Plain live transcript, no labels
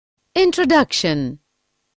Introduction.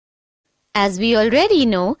 As we already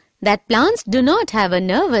know that plants do not have a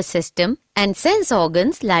nervous system and sense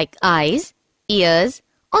organs like eyes, ears,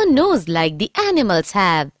 or nose like the animals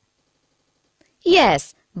have.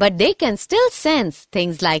 Yes, but they can still sense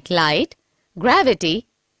things like light, gravity,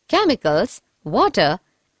 chemicals, water,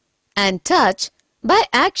 and touch by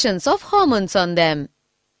actions of hormones on them.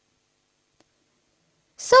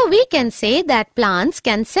 So we can say that plants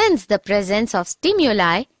can sense the presence of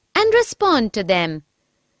stimuli and respond to them.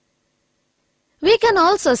 We can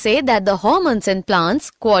also say that the hormones in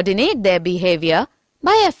plants coordinate their behavior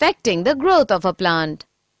by affecting the growth of a plant.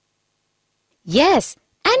 Yes,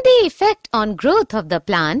 and the effect on growth of the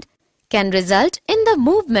plant can result in the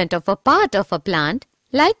movement of a part of a plant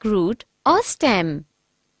like root or stem.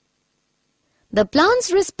 The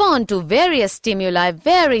plants respond to various stimuli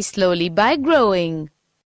very slowly by growing.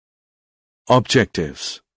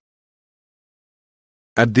 Objectives.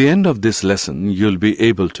 At the end of this lesson, you'll be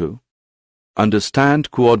able to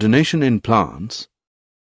understand coordination in plants,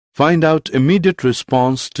 find out immediate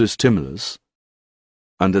response to stimulus,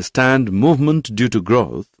 understand movement due to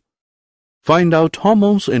growth, find out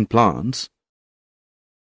hormones in plants,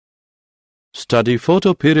 study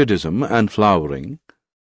photoperiodism and flowering,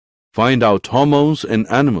 find out hormones in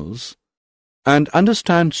animals, and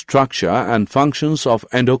understand structure and functions of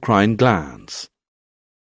endocrine glands.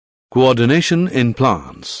 Coordination in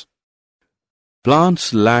plants.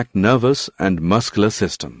 Plants lack nervous and muscular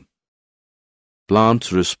system.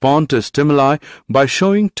 Plants respond to stimuli by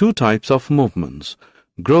showing two types of movements,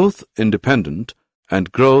 growth-independent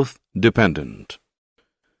and growth-dependent.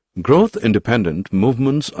 Growth-independent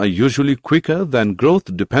movements are usually quicker than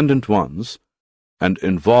growth-dependent ones and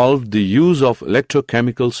involve the use of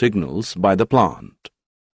electrochemical signals by the plant.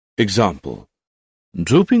 Example: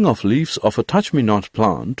 drooping of leaves of a touch-me-not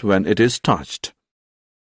plant when it is touched.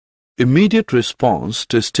 Immediate response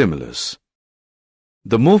to stimulus.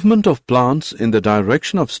 The movement of plants in the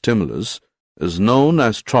direction of stimulus is known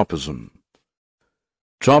as tropism.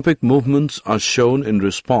 Tropic movements are shown in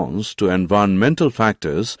response to environmental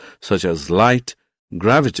factors such as light,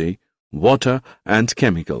 gravity, water, and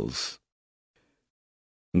chemicals.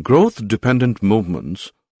 Growth-dependent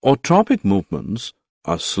movements or tropic movements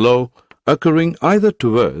are slow, occurring either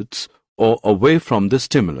towards or away from the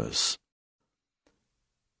stimulus.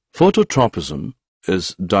 Phototropism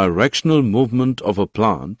is directional movement of a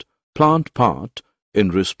plant part in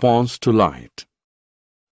response to light.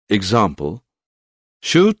 Example: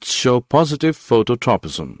 shoots show positive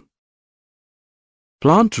phototropism.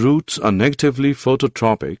 Plant roots are negatively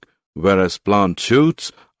phototropic, whereas plant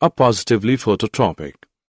shoots are positively phototropic.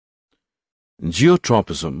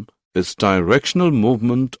 Geotropism is directional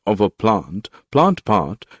movement of a plant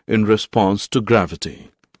part in response to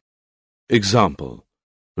gravity. Example: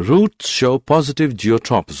 roots show positive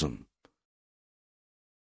geotropism.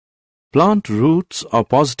 Plant roots are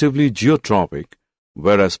positively geotropic,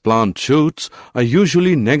 whereas plant shoots are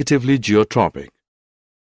usually negatively geotropic.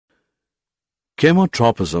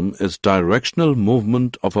 Chemotropism is directional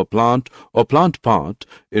movement of a plant or plant part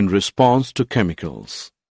in response to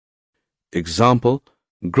chemicals. Example: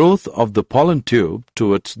 growth of the pollen tube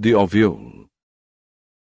towards the ovule.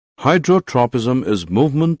 Hydrotropism is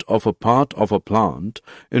movement of a part of a plant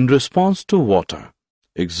in response to water.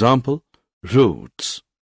 Example: roots.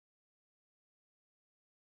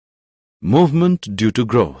 Movement due to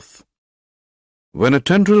growth. When a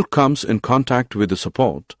tendril comes in contact with the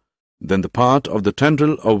support, then the part of the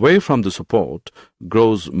tendril away from the support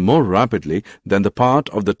grows more rapidly than the part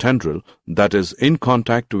of the tendril that is in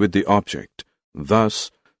contact with the object.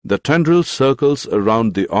 Thus, the tendril circles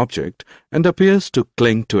around the object and appears to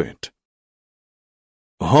cling to it.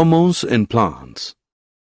 Hormones in plants.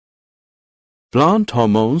 Plant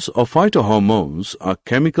hormones or phytohormones are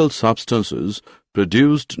chemical substances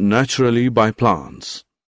produced naturally by plants.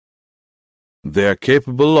 They are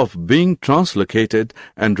capable of being translocated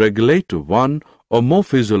and regulate one or more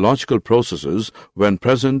physiological processes when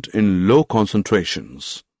present in low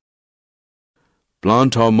concentrations.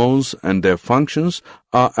 Plant hormones and their functions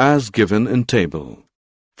are as given in table.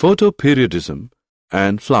 Photoperiodism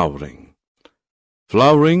and flowering.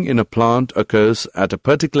 Flowering in a plant occurs at a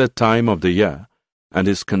particular time of the year and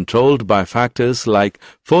is controlled by factors like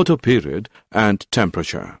photoperiod and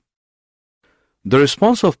temperature. The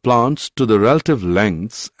response of plants to the relative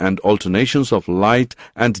lengths and alternations of light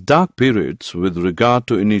and dark periods with regard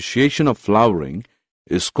to initiation of flowering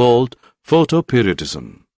is called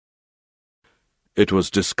photoperiodism. It was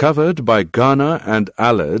discovered by Garner and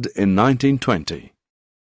Allard in 1920.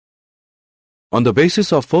 On the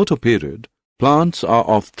basis of photoperiod, plants are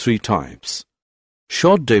of three types: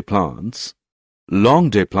 short day plants, long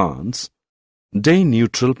day plants, day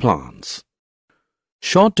neutral plants.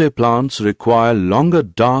 Short day plants require longer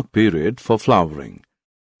dark period for flowering.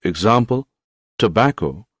 Example,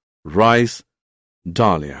 tobacco, rice,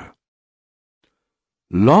 dahlia.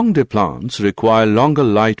 Long day plants require longer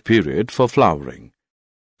light period for flowering.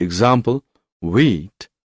 Example, wheat,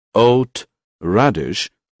 oat, radish,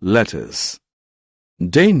 lettuce.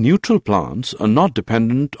 Day neutral plants are not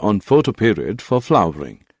dependent on photoperiod for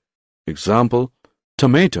flowering. Example,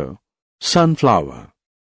 tomato, sunflower.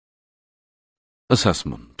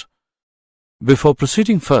 Assessment. Before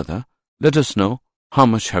proceeding further, let us know how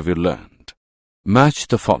much have you learned. Match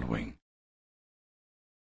the following.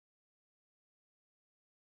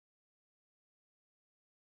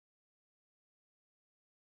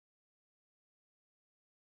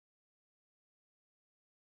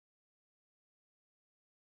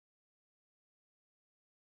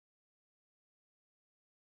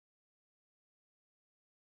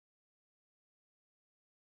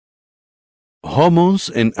 Hormones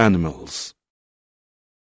in animals.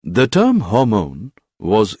 The term hormone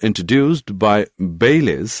was introduced by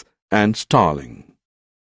Bayliss and Starling.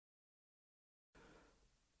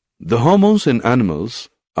 The hormones in animals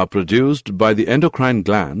are produced by the endocrine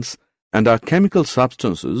glands and are chemical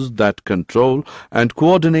substances that control and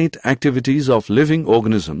coordinate activities of living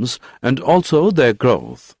organisms and also their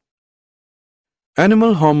growth.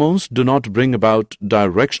 Animal hormones do not bring about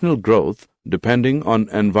directional growth depending on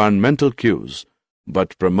environmental cues,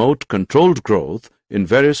 but promote controlled growth in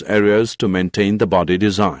various areas to maintain the body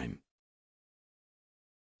design.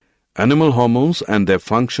 Animal hormones and their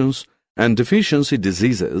functions and deficiency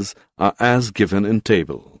diseases are as given in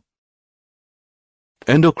table.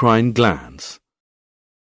 Endocrine glands.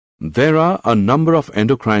 There are a number of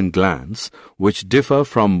endocrine glands which differ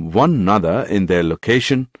from one another in their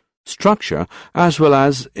location, structure, as well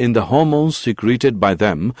as in the hormones secreted by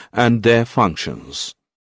them and their functions.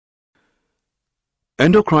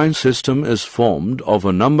 Endocrine system is formed of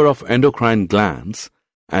a number of endocrine glands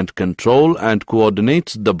and control and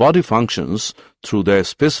coordinates the body functions through their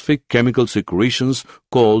specific chemical secretions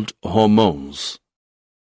called hormones.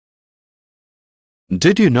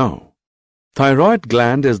 Did you know? Thyroid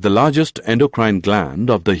gland is the largest endocrine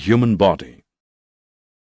gland of the human body.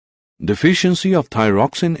 Deficiency of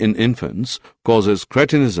thyroxine in infants causes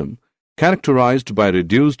cretinism, characterized by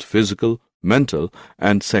reduced physical, mental,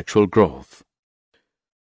 and sexual growth.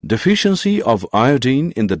 Deficiency of iodine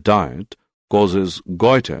in the diet causes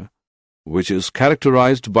goiter, which is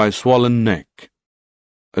characterized by swollen neck.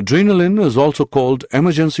 Adrenaline is also called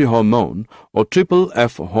emergency hormone or triple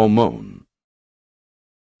F hormone.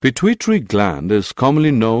 Pituitary gland is commonly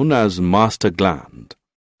known as master gland.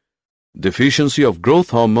 Deficiency of growth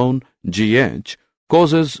hormone GH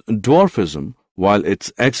causes dwarfism, while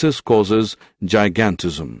its excess causes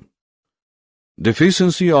gigantism.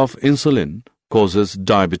 Deficiency of insulin causes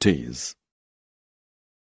diabetes.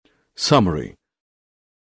 Summary.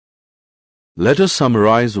 Let us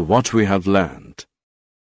summarize what we have learned.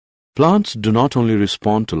 Plants do not only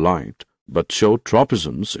respond to light, but show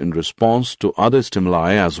tropisms in response to other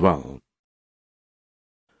stimuli as well.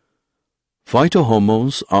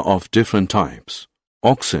 Phytohormones are of different types: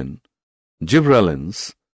 auxin,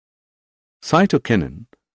 gibberellins, cytokinin,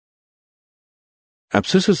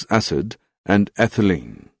 abscisic acid, and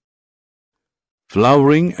ethylene.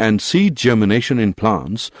 Flowering and seed germination in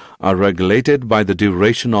plants are regulated by the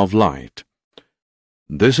duration of light.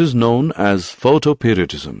 This is known as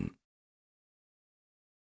photoperiodism.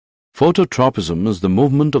 Phototropism is the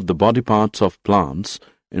movement of the body parts of plants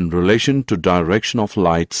in relation to direction of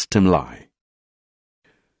light stimuli.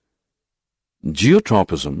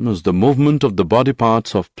 Geotropism is the movement of the body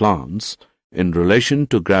parts of plants in relation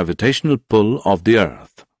to gravitational pull of the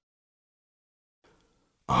earth.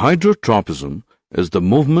 Hydrotropism is the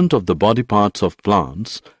movement of the body parts of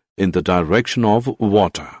plants in the direction of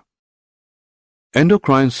water.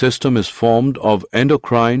 Endocrine system is formed of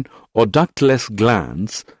endocrine or ductless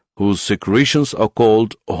glands whose secretions are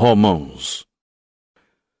called hormones.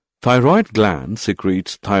 Thyroid gland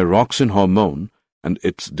secretes thyroxine hormone and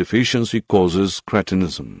its deficiency causes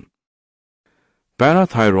cretinism.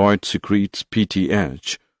 Parathyroid secretes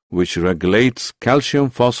PTH, which regulates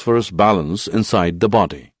calcium-phosphorus balance inside the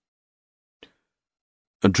body.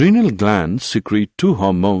 Adrenal glands secrete two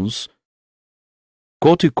hormones,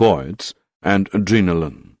 corticoids and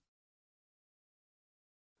adrenaline.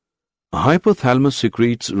 Hypothalamus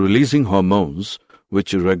secretes releasing hormones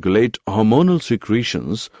which regulate hormonal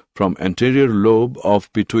secretions from anterior lobe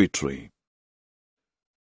of pituitary.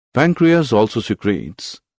 Pancreas also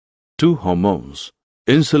secretes two hormones,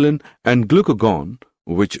 insulin and glucagon,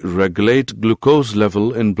 which regulate glucose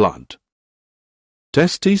level in blood.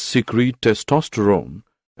 Testes secrete testosterone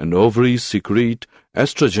and ovaries secrete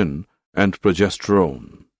estrogen and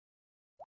progesterone.